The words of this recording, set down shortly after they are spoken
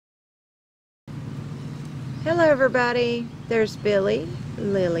Hello everybody, there's Billy,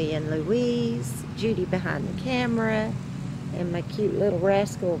 Lillian Louise, Judy behind the camera, and my cute little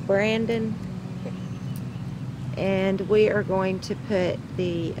rascal Brandon. And we are going to put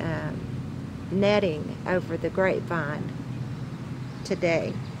the netting over the grapevine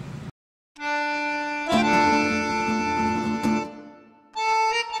today.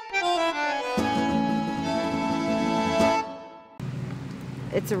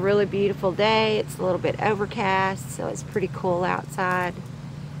 It's a really beautiful day. It's a little bit overcast, so it's pretty cool outside.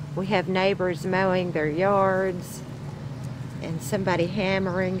 We have neighbors mowing their yards and somebody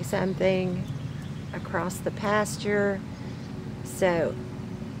hammering something across the pasture. So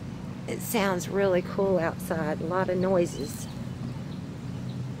it sounds really cool outside. A lot of noises.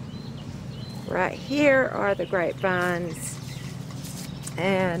 Right here are the grapevines,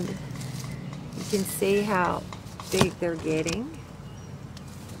 and you can see how big they're getting.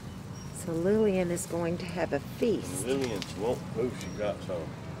 So Lillian is going to have a feast. Lillian's won't move, she got some.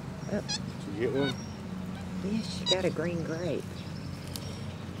 Oh. Did you get one? Yes, she got a green grape.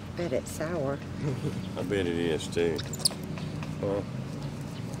 Bet it's sour. I bet it is too.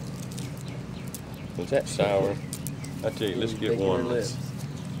 Is that sour? I tell you, let's get one.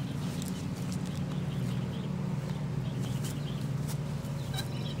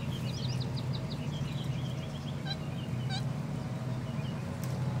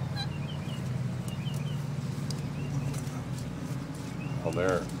 Oh,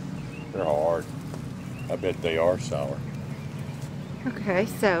 they're hard. I bet they are sour. Okay,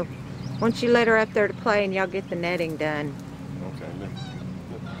 so once you let her up there to play and y'all get the netting done. Okay, look,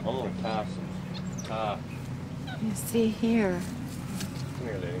 I'm gonna tie some. You see here. Come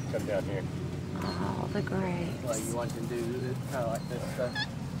here, lady. Come down here. All the grapes. Well, you want to do it kind of like this stuff,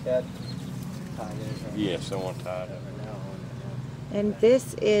 Dad? Yes, I want to tie it. And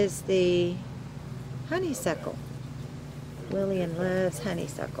this is the honeysuckle. Lillian loves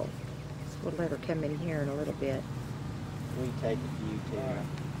honeysuckle. So we'll let her come in here in a little bit. We take a few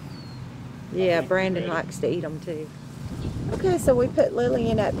too. Yeah, Brandon likes to eat them too. Okay, so we put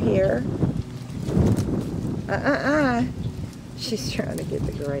Lillian up here. She's trying to get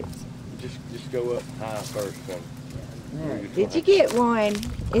the grapes. Just go up high first. Did you get one?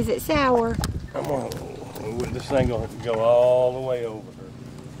 Is it sour? Come on. This thing gonna go all the way over her.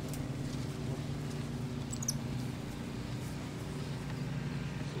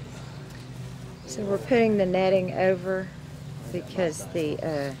 So we're putting the netting over because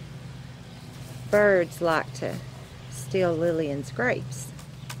the birds like to steal Lillian's grapes.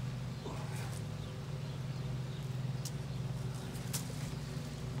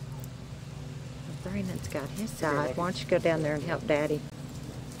 Brandon's got his side. Why don't you go down there and help Daddy?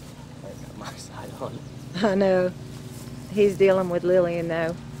 I got my side on it. I know. He's dealing with Lillian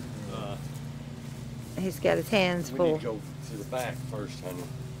though. He's got his hands full. We need to go to the back first, honey.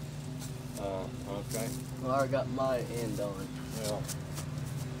 Okay. Well, I already got my end on. Well,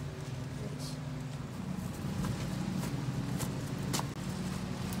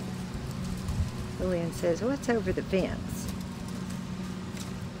 Lillian says, "What's over the fence?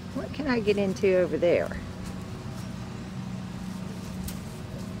 What can I get into over there?"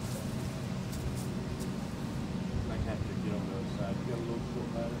 I have to get on the other side. You got a little short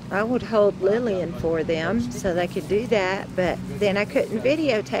ladder? I would hold Lillian for them so they could do that, but then I couldn't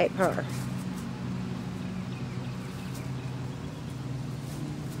videotape her.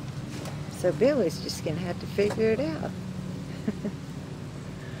 So Billy's just going to have to figure it out.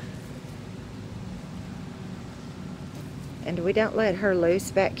 And we don't let her loose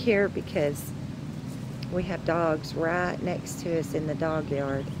back here because we have dogs right next to us in the dog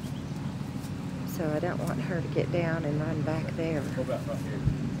yard. So I don't want her to get down and run back there. Go back right here.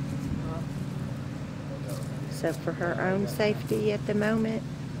 So for her own safety at the moment,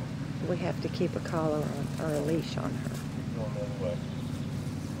 we have to keep a collar on, or a leash on her. Keep going the other way.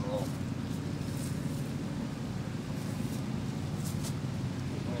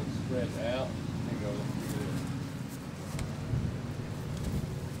 Spread out. There you go.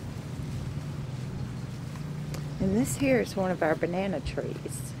 And this here is one of our banana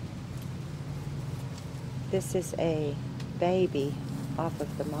trees. This is a baby off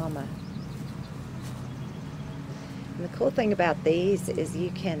of the mama. And the cool thing about these is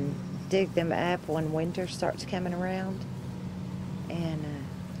you can dig them up when winter starts coming around and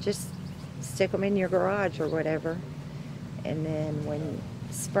just stick them in your garage or whatever. And then when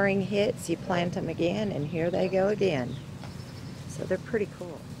spring hits, you plant them again, and here they go again. So they're pretty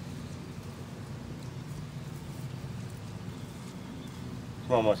cool.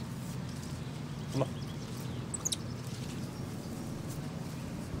 Come on, Mike. Come on.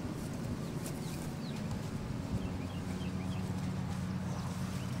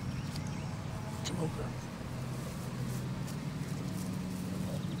 Okay.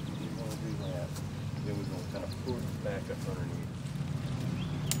 You want to do that. Then we're going to kind of pull it back up underneath.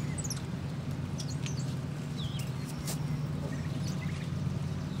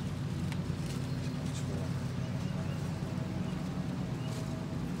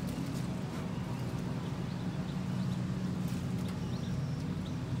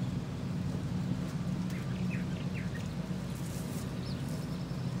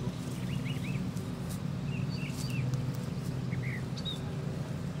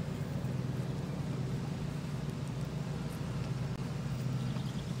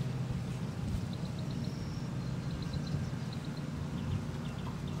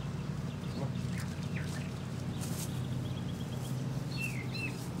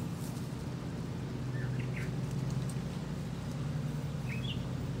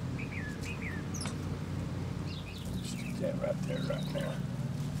 That right there, right now.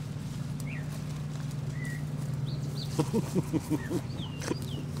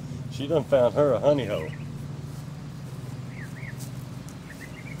 She done found her a honey hole.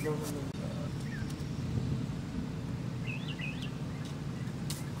 No.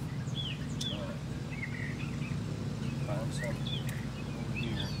 Find something over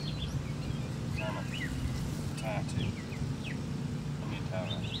here. Kind of tie to. Let me tie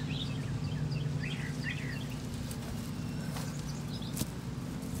right.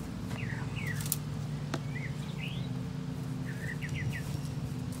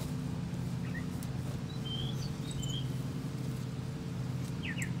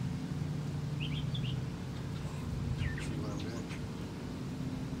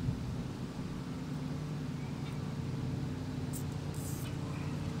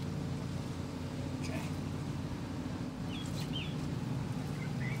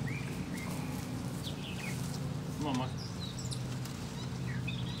 Come on, Mike.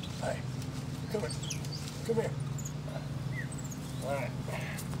 Hey, come here. Come here. All right.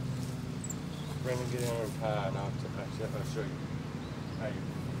 Brendan, get in there and tie, and I'll show you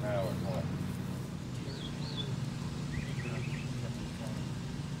how it works.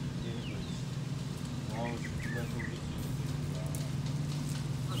 As long as you let them get you.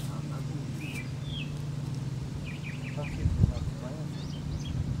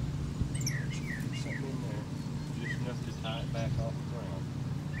 Something in there, just enough to tie it back off the ground.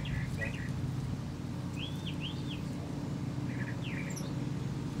 Okay?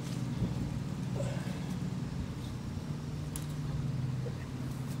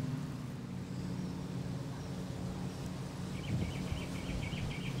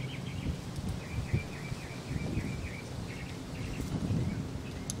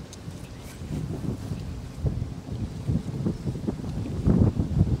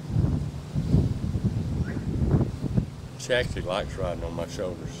 She actually likes riding on my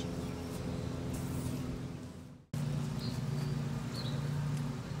shoulders.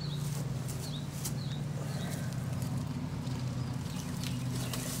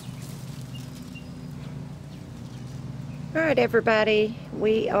 All right, everybody,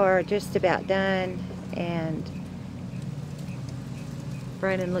 we are just about done, and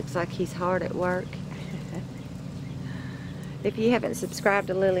Brandon looks like he's hard at work. If you haven't subscribed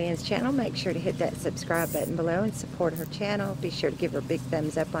to Lillian's channel, make sure to hit that subscribe button below and support her channel. Be sure to give her a big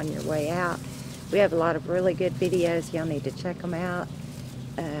thumbs up on your way out. We have a lot of really good videos. Y'all need to check them out.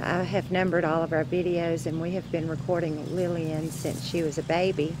 I have numbered all of our videos, and we have been recording Lillian since she was a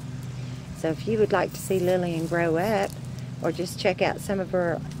baby. So if you would like to see Lillian grow up, or just check out some of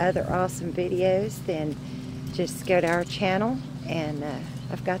her other awesome videos, then just go to our channel, and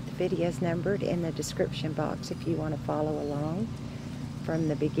I've got the videos numbered in the description box if you want to follow along from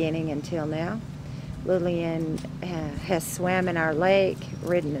the beginning until now. Lillian has swam in our lake,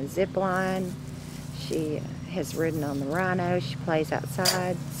 ridden a zip line. She has ridden on the rhino. She plays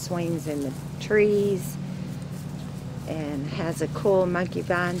outside, swings in the trees, and has a cool monkey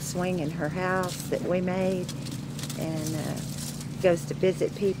vine swing in her house that we made, and goes to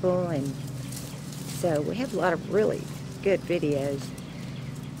visit people. And so we have a lot of really good videos,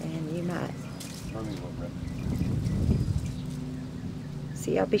 and you might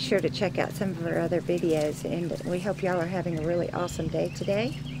see. Y'all be sure to check out some of our other videos, and we hope y'all are having a really awesome day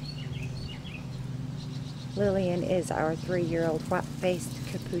today. Lillian is our 3-year-old white-faced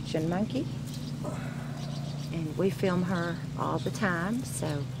Capuchin monkey, and we film her all the time,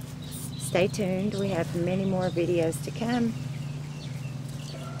 so stay tuned. We have many more videos to come,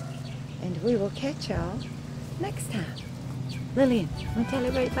 and we will catch y'all next time. Lillian, want to tell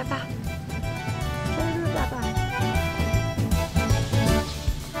everybody bye-bye? Tell everybody bye-bye.